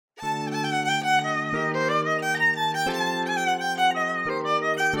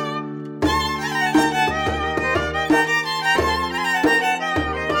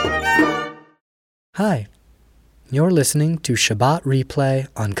Hi, you're listening to Shabbat Replay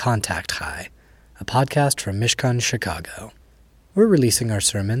on Contact Chai, a podcast from Mishkan, Chicago. We're releasing our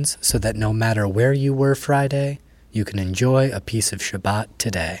sermons so that no matter where you were Friday, you can enjoy a piece of Shabbat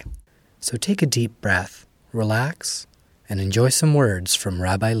today. So take a deep breath, relax, and enjoy some words from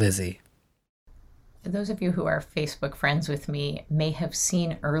Rabbi Lizzie. Those of you who are Facebook friends with me may have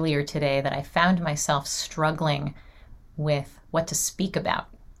seen earlier today that I found myself struggling with what to speak about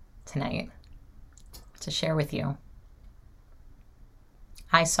tonight, to share with you.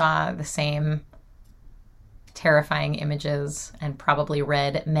 I saw the same terrifying images and probably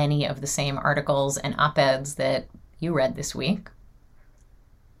read many of the same articles and op-eds that you read this week.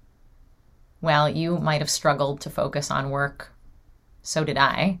 While you might have struggled to focus on work, so did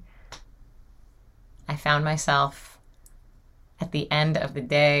I. I found myself at the end of the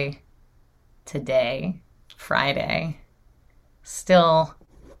day, today, Friday, still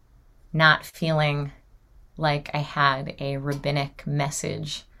not feeling like I had a rabbinic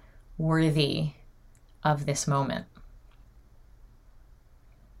message worthy of this moment,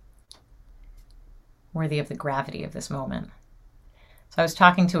 worthy of the gravity of this moment. So I was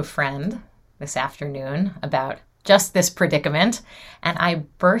talking to a friend this afternoon about just this predicament, and I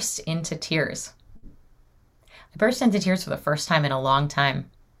burst into tears. I burst into tears for the first time in a long time,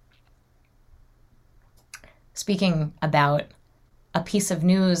 speaking about a piece of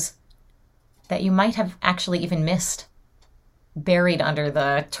news that you might have actually even missed, buried under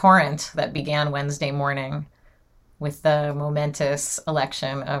the torrent that began Wednesday morning with the momentous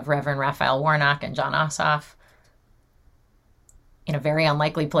election of Reverend Raphael Warnock and Jon Ossoff in a very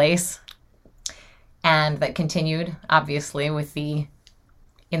unlikely place, and that continued, obviously, with the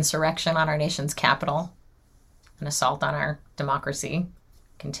insurrection on our nation's capital, an assault on our democracy,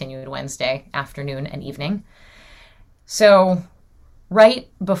 continued Wednesday afternoon and evening. So right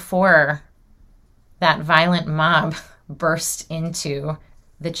before that violent mob burst into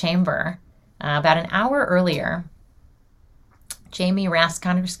the chamber, about an hour earlier,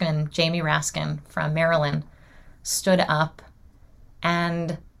 Congressman Jamie Raskin from Maryland stood up,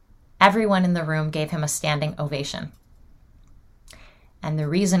 and everyone in the room gave him a standing ovation. And the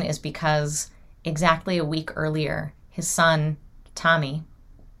reason is because exactly a week earlier, his son, Tommy,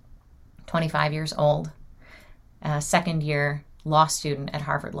 25 years old, a second-year law student at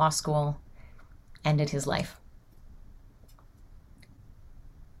Harvard Law School, ended his life.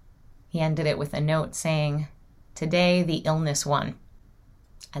 He ended it with a note saying, "Today the illness won.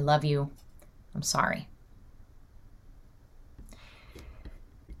 I love you. I'm sorry."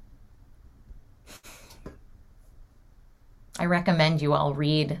 I recommend you all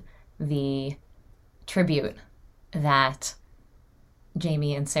read the tribute that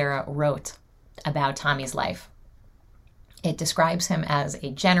Jamie and Sarah wrote about Tommy's life. It describes him as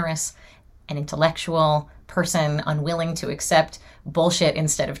a generous and intellectual person, unwilling to accept bullshit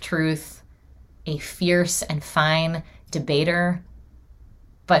instead of truth, a fierce and fine debater,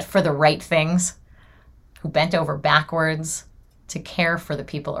 but for the right things, who bent over backwards to care for the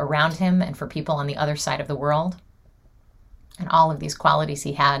people around him and for people on the other side of the world. And all of these qualities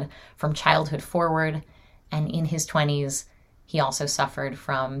he had from childhood forward, and in his 20s, he also suffered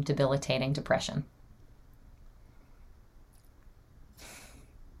from debilitating depression.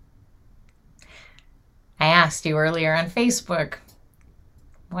 I asked you earlier on Facebook,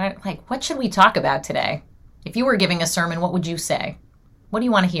 what should we talk about today? If you were giving a sermon, what would you say? What do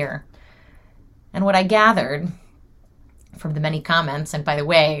you want to hear? And what I gathered from the many comments, and by the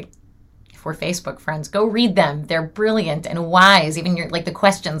way, if we're Facebook friends, go read them. They're brilliant and wise. Even the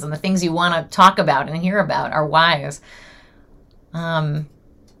questions and the things you want to talk about and hear about are wise. I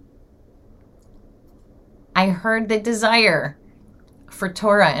heard the desire for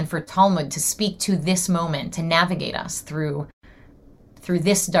Torah and for Talmud to speak to this moment, to navigate us through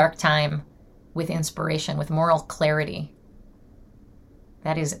this dark time with inspiration, with moral clarity.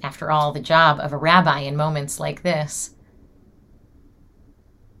 That is, after all, the job of a rabbi in moments like this.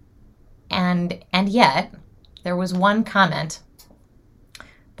 And yet, there was one comment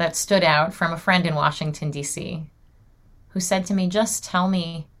that stood out from a friend in Washington, D.C., who said to me, "Just tell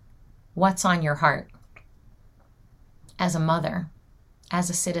me what's on your heart as a mother, as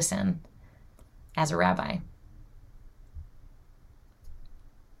a citizen, as a rabbi."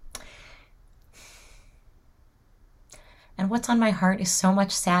 And what's on my heart is so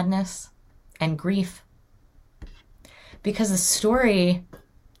much sadness and grief, because the story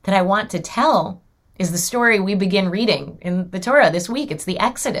that I want to tell is the story we begin reading in the Torah this week. It's the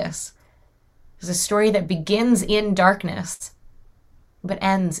Exodus. It's a story that begins in darkness, but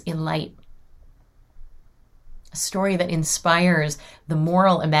ends in light. a story that inspires the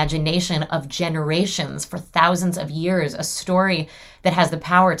moral imagination of generations for thousands of years, a story that has the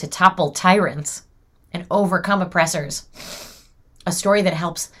power to topple tyrants and overcome oppressors, a story that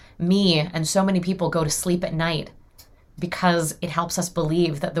helps me and so many people go to sleep at night because it helps us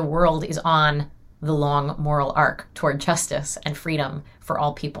believe that the world is on the long moral arc toward justice and freedom for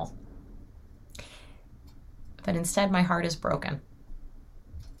all people. But instead, my heart is broken.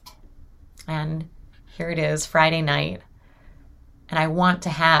 And here it is, Friday night, and I want to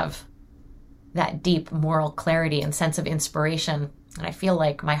have that deep moral clarity and sense of inspiration. And I feel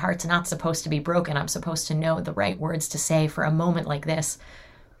like my heart's not supposed to be broken. I'm supposed to know the right words to say for a moment like this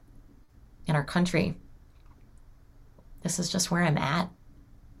in our country. This is just where I'm at.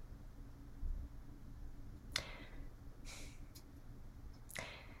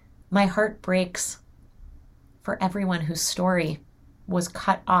 My heart breaks for everyone whose story was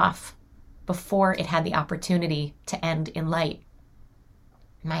cut off before it had the opportunity to end in light.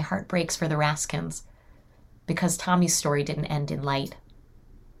 My heart breaks for the Raskins because Tommy's story didn't end in light.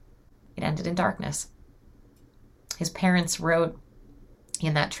 It ended in darkness. His parents wrote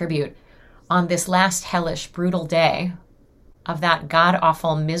in that tribute, on this last hellish, brutal day of that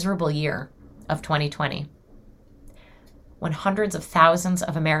god-awful, miserable year of 2020, when hundreds of thousands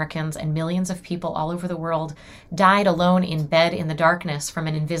of Americans and millions of people all over the world died alone in bed in the darkness from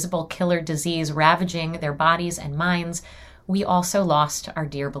an invisible killer disease ravaging their bodies and minds, we also lost our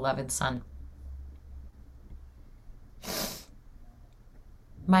dear beloved son.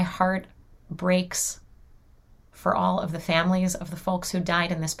 My heart breaks for all of the families of the folks who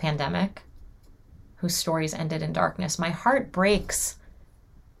died in this pandemic, whose stories ended in darkness. My heart breaks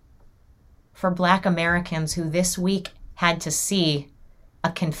for Black Americans who this week had to see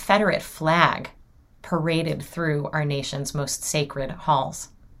a Confederate flag paraded through our nation's most sacred halls,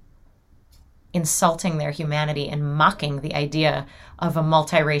 insulting their humanity and mocking the idea of a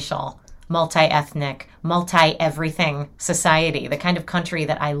multiracial, multi-ethnic, multi-everything society, the kind of country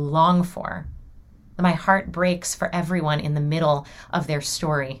that I long for. My heart breaks for everyone in the middle of their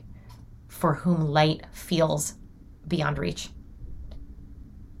story, for whom light feels beyond reach.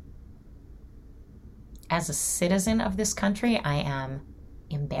 As a citizen of this country, I am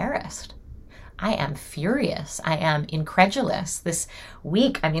embarrassed. I am furious. I am incredulous. This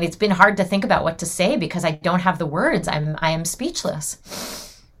week, it's been hard to think about what to say because I don't have the words. I am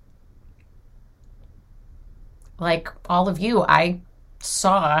speechless. Like all of you, I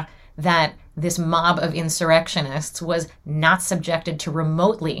saw that this mob of insurrectionists was not subjected to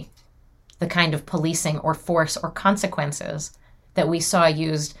remotely the kind of policing or force or consequences that we saw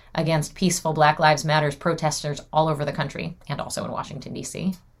used against peaceful Black Lives Matter protesters all over the country and also in Washington,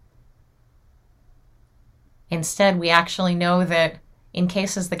 D.C. Instead, we actually know that in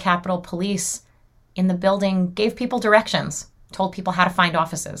cases the Capitol Police in the building gave people directions, told people how to find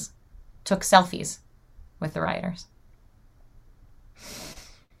offices, took selfies with the rioters.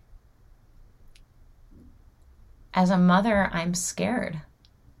 As a mother, I'm scared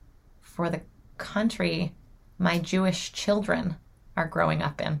for the country my Jewish children are growing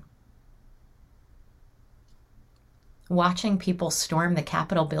up in. Watching people storm the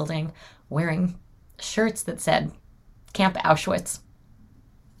Capitol building wearing shirts that said Camp Auschwitz,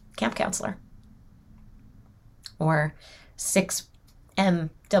 Camp Counselor, or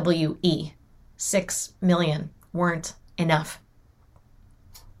 6MWE, 6 million weren't enough.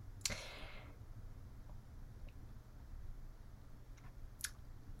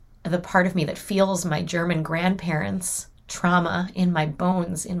 The part of me that feels my German grandparents' trauma in my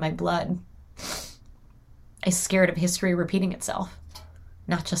bones, in my blood, is scared of history repeating itself,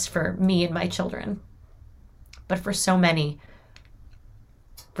 not just for me and my children, but for so many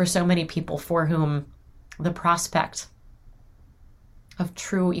people for whom the prospect of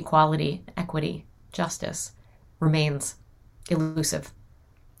true equality, equity, justice remains elusive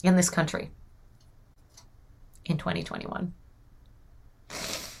in this country in 2021.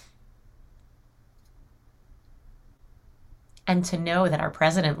 And to know that our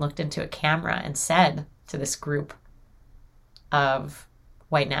president looked into a camera and said to this group of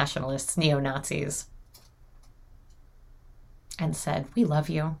white nationalists, neo-Nazis, and said, "We love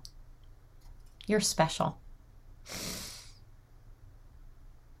you. You're special."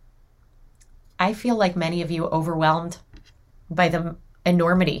 I feel like many of you overwhelmed by the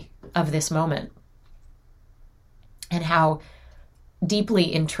enormity of this moment and how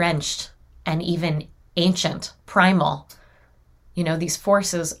deeply entrenched and even ancient, primal, these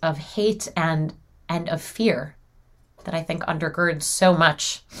forces of hate and of fear that I think undergird so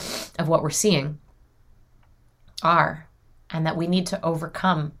much of what we're seeing are, and that we need to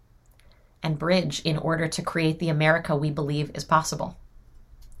overcome and bridge in order to create the America we believe is possible.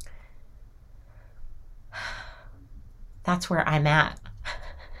 That's where I'm at.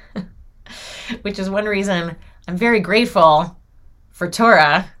 Which is one reason I'm very grateful for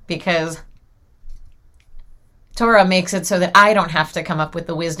Torah, because Torah makes it so that I don't have to come up with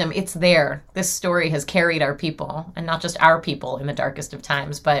the wisdom. It's there. This story has carried our people, and not just our people in the darkest of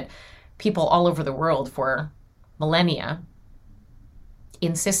times, but people all over the world for millennia,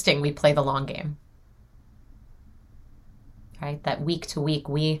 insisting we play the long game. Right? That week to week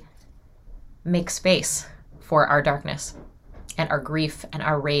we make space for our darkness and our grief and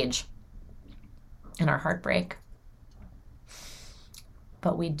our rage and our heartbreak.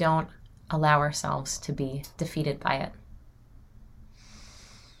 But we don't allow ourselves to be defeated by it.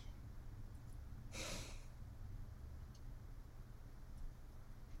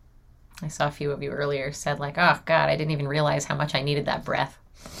 I saw a few of you earlier said like, oh God, I didn't even realize how much I needed that breath.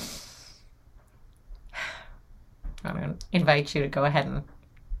 I'm going to invite you to go ahead and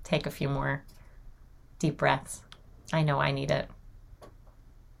take a few more deep breaths. I know I need it.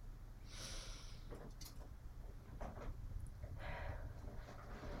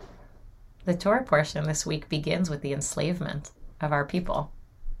 The Torah portion this week begins with the enslavement of our people.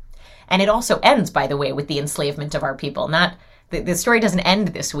 And it also ends, by the way, with the enslavement of our people. Not the story doesn't end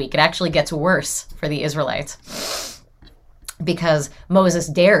this week. It actually gets worse for the Israelites because Moses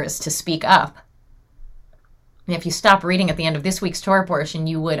dares to speak up. And if you stop reading at the end of this week's Torah portion,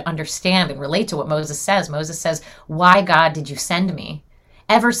 you would understand and relate to what Moses says. Moses says, "Why, God, did you send me?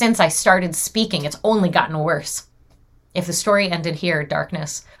 Ever since I started speaking, it's only gotten worse." If the story ended here,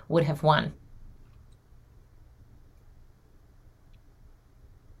 darkness would have won.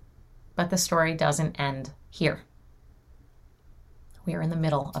 But the story doesn't end here. We are in the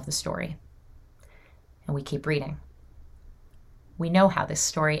middle of the story, and we keep reading. We know how this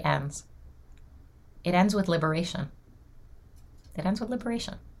story ends. It ends with liberation. It ends with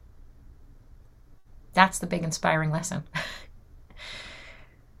liberation. That's the big inspiring lesson.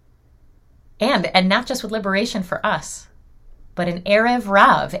 And not just with liberation for us, but an Erev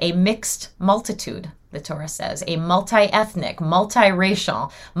Rav, a mixed multitude, the Torah says, a multi-ethnic,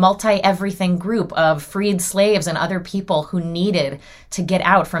 multi-racial, multi-everything group of freed slaves and other people who needed to get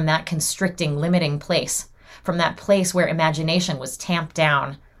out from that constricting, limiting place, from that place where imagination was tamped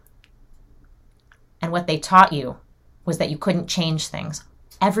down. And what they taught you was that you couldn't change things.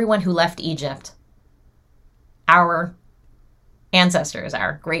 Everyone who left Egypt, our ancestors,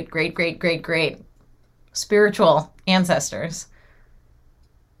 our great, great, great, great, great spiritual ancestors,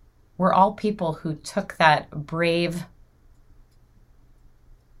 were all people who took that brave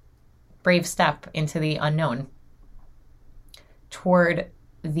step into the unknown toward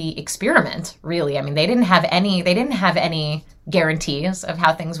the experiment, really. I mean, they didn't have any guarantees of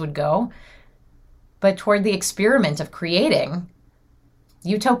how things would go, but toward the experiment of creating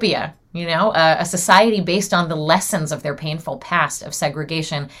utopia, a society based on the lessons of their painful past of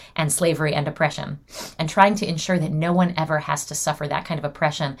segregation and slavery and oppression, and trying to ensure that no one ever has to suffer that kind of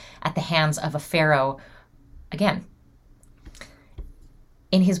oppression at the hands of a pharaoh again.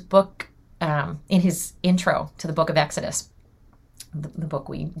 In his book, in his intro to the book of Exodus, the book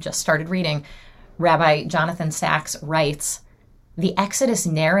we just started reading, Rabbi Jonathan Sacks writes, "The Exodus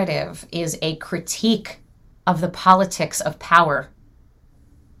narrative is a critique of the politics of power,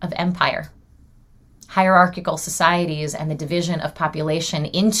 of empire, hierarchical societies, and the division of population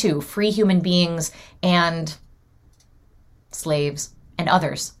into free human beings and slaves and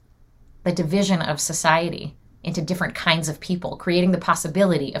others. The division of society into different kinds of people, creating the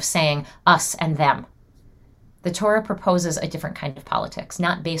possibility of saying us and them. The Torah proposes a different kind of politics,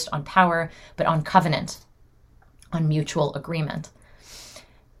 not based on power, but on covenant, on mutual agreement."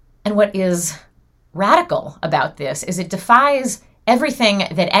 And what is radical about this is it defies everything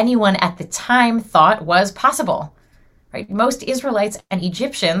that anyone at the time thought was possible. Right? Most Israelites and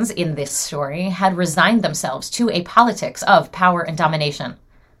Egyptians in this story had resigned themselves to a politics of power and domination.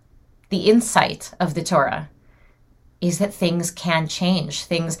 The insight of the Torah is that things can change,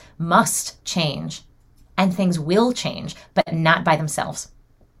 things must change, and things will change, but not by themselves.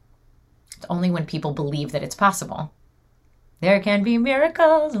 It's only when people believe that it's possible. There can be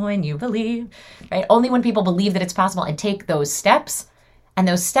miracles when you believe, right? Only when people believe that it's possible and take those steps, and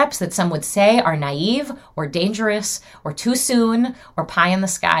those steps that some would say are naive or dangerous or too soon or pie in the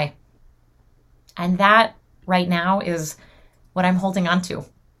sky. And that right now is what I'm holding on to.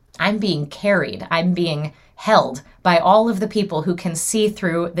 I'm being carried. I'm being held by all of the people who can see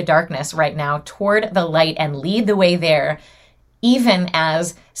through the darkness right now toward the light and lead the way there, even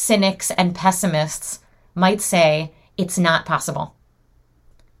as cynics and pessimists might say, it's not possible.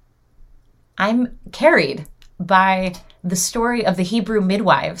 I'm carried by the story of the Hebrew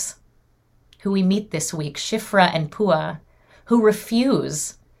midwives who we meet this week, Shifra and Pua, who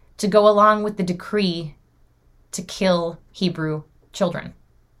refuse to go along with the decree to kill Hebrew children,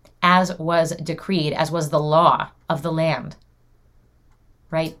 as was decreed, as was the law of the land.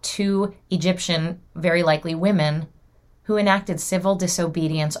 Right? 2 Egyptian, very likely women, who enacted civil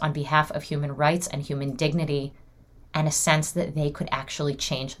disobedience on behalf of human rights and human dignity and a sense that they could actually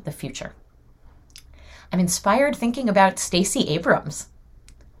change the future. I'm inspired thinking about Stacey Abrams,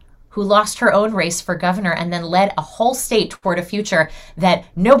 who lost her own race for governor and then led a whole state toward a future that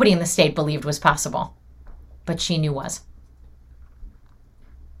nobody in the state believed was possible, but she knew was.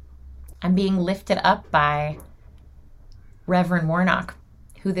 I'm being lifted up by Reverend Warnock,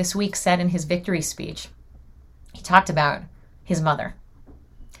 who this week said in his victory speech, he talked about his mother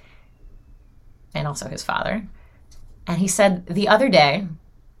and also his father. And he said the other day,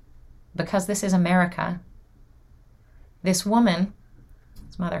 because this is America, this woman,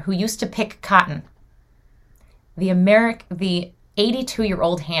 his mother, who used to pick cotton, the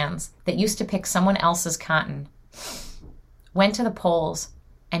 82-year-old hands that used to pick someone else's cotton, went to the polls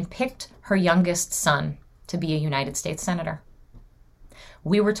and picked her youngest son to be a United States Senator.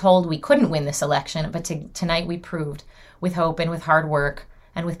 We were told we couldn't win this election, but tonight we proved, with hope and with hard work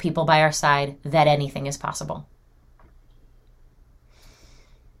and with people by our side, that anything is possible.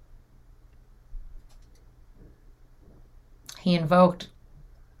 He invoked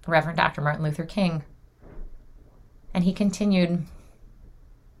Reverend Dr. Martin Luther King, and he continued,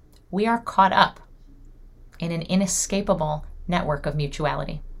 "We are caught up in an inescapable network of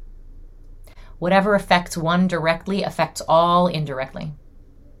mutuality. Whatever affects one directly affects all indirectly."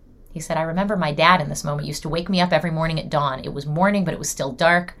 He said, "I remember my dad in this moment used to wake me up every morning at dawn. It was morning, but it was still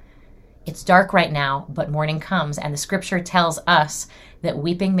dark. It's dark right now, but morning comes, and the scripture tells us that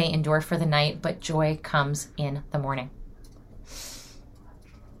weeping may endure for the night, but joy comes in the morning."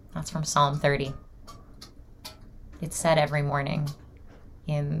 That's from Psalm 30. It's said every morning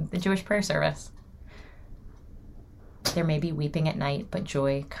in the Jewish prayer service. There may be weeping at night, but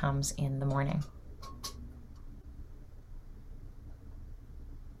joy comes in the morning.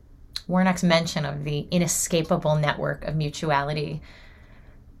 Warnock's mention of the inescapable network of mutuality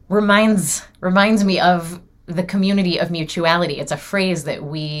reminds me of the community of mutuality. It's a phrase that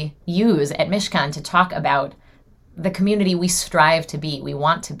we use at Mishkan to talk about the community we strive to be, we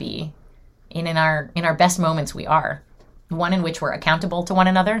want to be. In our best moments we are. One in which we're accountable to one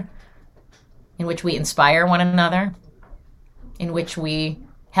another, in which we inspire one another, in which we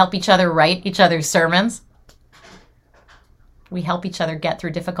help each other write each other's sermons. We help each other get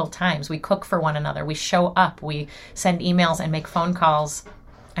through difficult times. We cook for one another. We show up. We send emails and make phone calls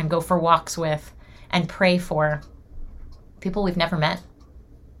and go for walks with and pray for people we've never met.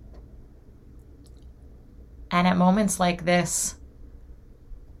 And at moments like this,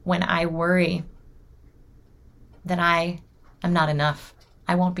 when I worry that I am not enough,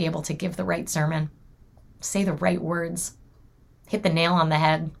 I won't be able to give the right sermon, say the right words, hit the nail on the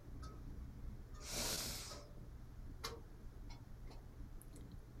head,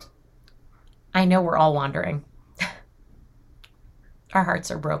 I know we're all wandering. Our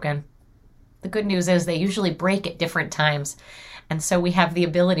hearts are broken. The good news is they usually break at different times. And so we have the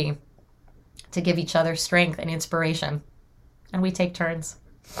ability to give each other strength and inspiration. And we take turns.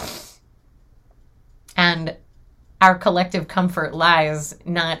 And our collective comfort lies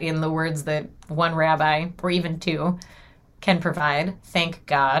not in the words that one rabbi, or even 2, can provide, thank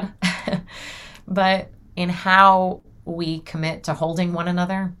God, but in how we commit to holding one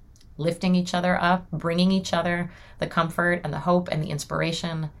another, lifting each other up, bringing each other the comfort and the hope and the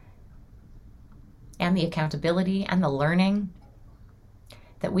inspiration and the accountability and the learning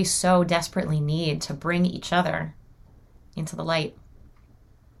that we so desperately need to bring each other into the light.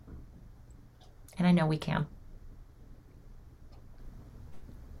 And I know we can.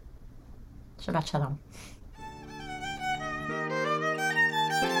 Shabbat Shalom.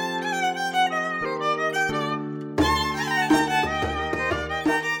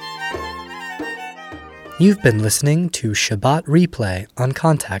 You've been listening to Shabbat Replay on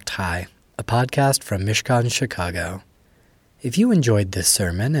Contact High, a podcast from Mishkan, Chicago. If you enjoyed this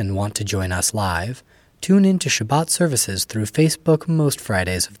sermon and want to join us live, tune in to Shabbat services through Facebook most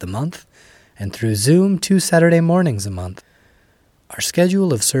Fridays of the month and through Zoom 2 Saturday mornings a month. Our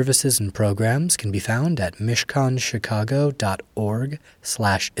schedule of services and programs can be found at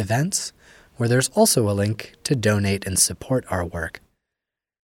mishkanchicago.org/events, where there's also a link to donate and support our work.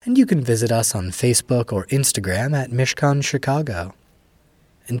 And you can visit us on Facebook or Instagram at Mishkan Chicago.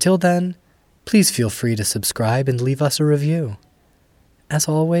 Until then, please feel free to subscribe and leave us a review. As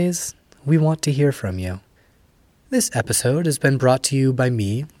always, We want to hear from you. This episode has been brought to you by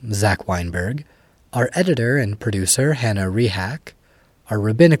me, Zach Weinberg, our editor and producer, Hannah Rehak, our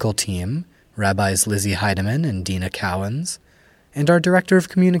rabbinical team, Rabbis Lizzie Heidemann and Dina Cowens, and our director of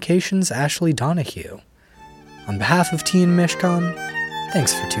communications, Ashley Donahue. On behalf of Teen Mishkan,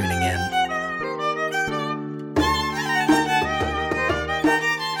 thanks for tuning in.